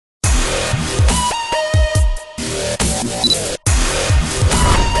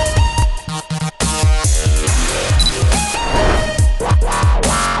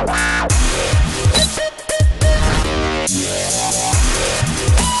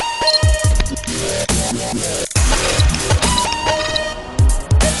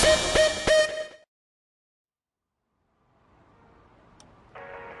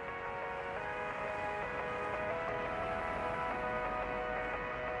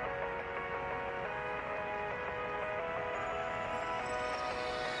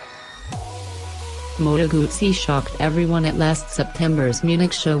Moto Guzzi shocked everyone at last September's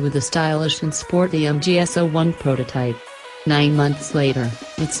Munich show with a stylish and sporty MGS01 prototype. 9 months later,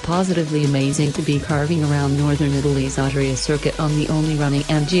 it's positively amazing to be carving around northern Italy's Adria circuit on the only running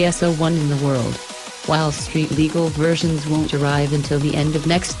MGS01 in the world. While street-legal versions won't arrive until the end of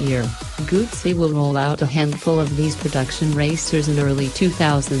next year, Guzzi will roll out a handful of these production racers in early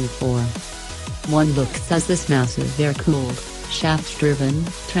 2004. One look says this massive air-cooled, shaft-driven,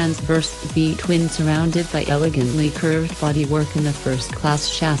 transverse V-twin surrounded by elegantly curved bodywork in a first-class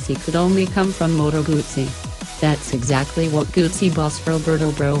chassis could only come from Moto Guzzi. That's exactly what Guzzi boss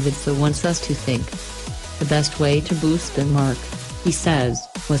Roberto Brovizza wants us to think. The best way to boost the mark, he says,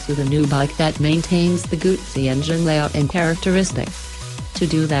 was with a new bike that maintains the Guzzi engine layout and characteristics. To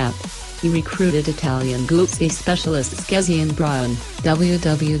do that, he recruited Italian Guzzi specialists Guzzi and Brian,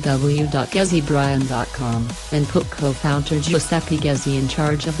 www.guzzibrian.com, and put co-founder Giuseppe Guzzi in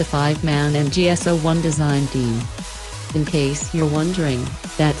charge of the 5-man MGS01 design team. In case you're wondering,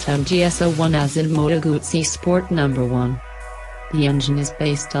 that's MGS01 as in Moto Guzzi Sport No. 1. The engine is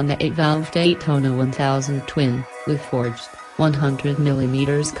based on the 8-valve Daytona 1000 twin, with forged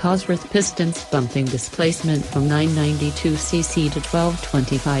 100mm Cosworth pistons bumping displacement from 992cc to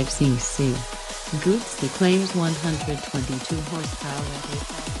 1225cc. Guzzi claims 122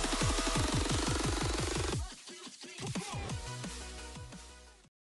 horsepower.